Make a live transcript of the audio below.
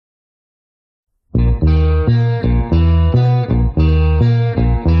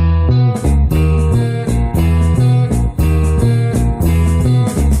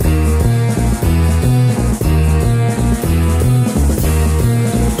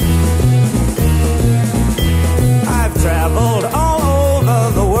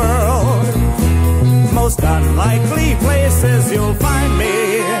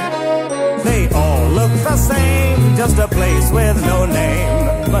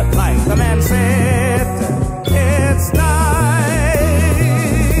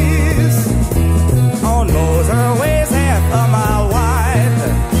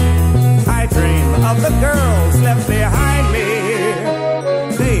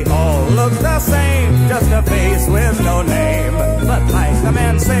We all look the same, just a face with no name. But like the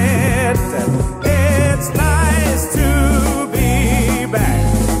man said, it's nice to be back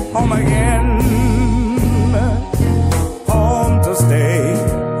home again. Home to stay,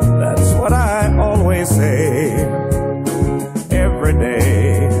 that's what I always say. Every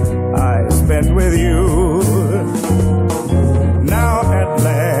day I spent with you. Now at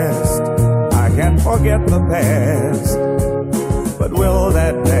last I can't forget the past. But will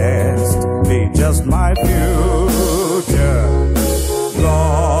that past be just my future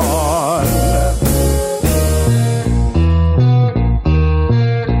gone?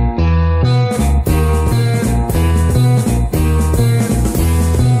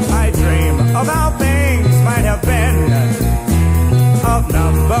 I dream about things might have been, of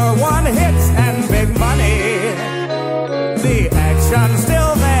 #1 hits and big money. The action's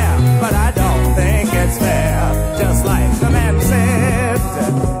still there, but I don't think it's fair. Just like the man said,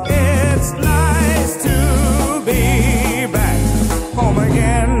 it's nice to be back home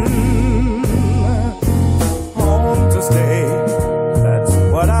again. Home to stay, that's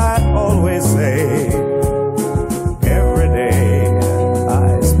what I always say. Every day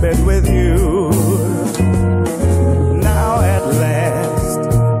I spend with you. Now at last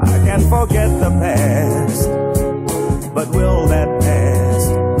I can forget the past. But will that past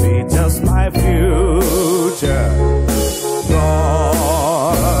be just my future gone?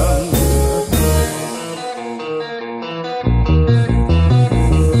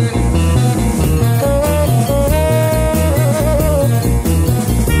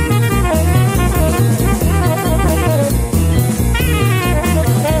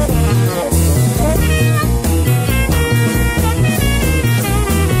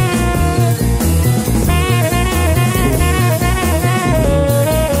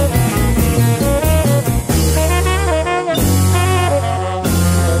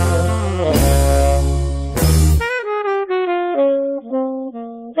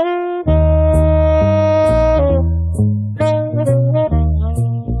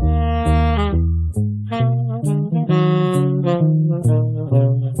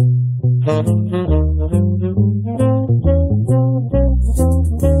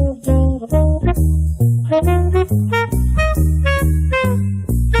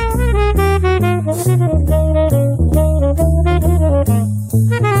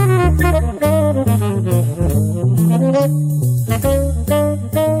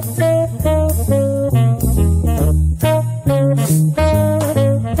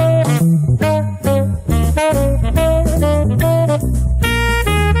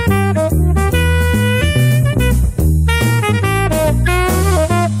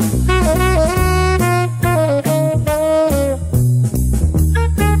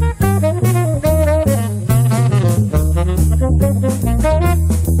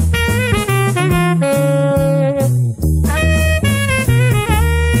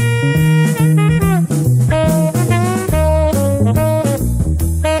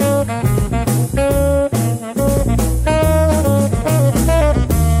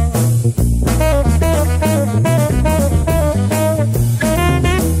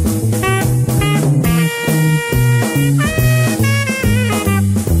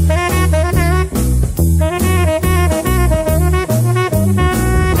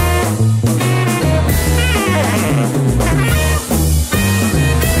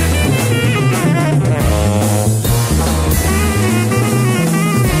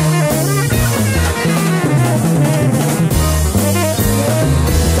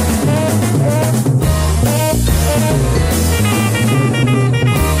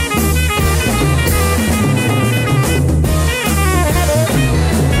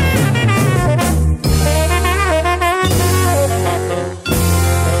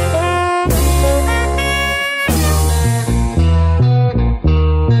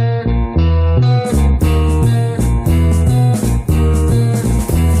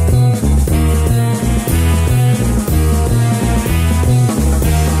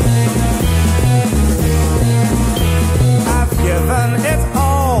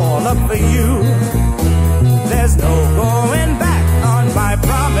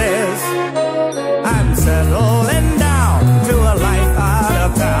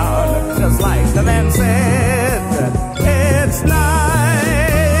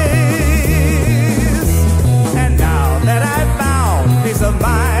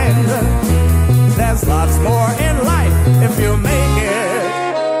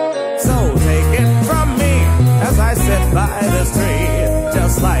 by this tree,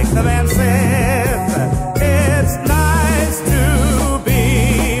 just like the man said. It's nice to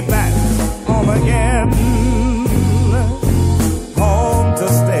be back home again, home to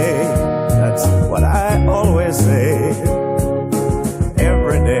stay. I say,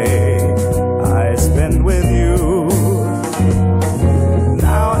 every day I spend with you.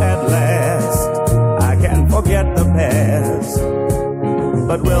 Now at last I can forget the past,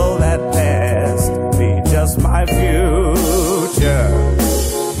 but will that past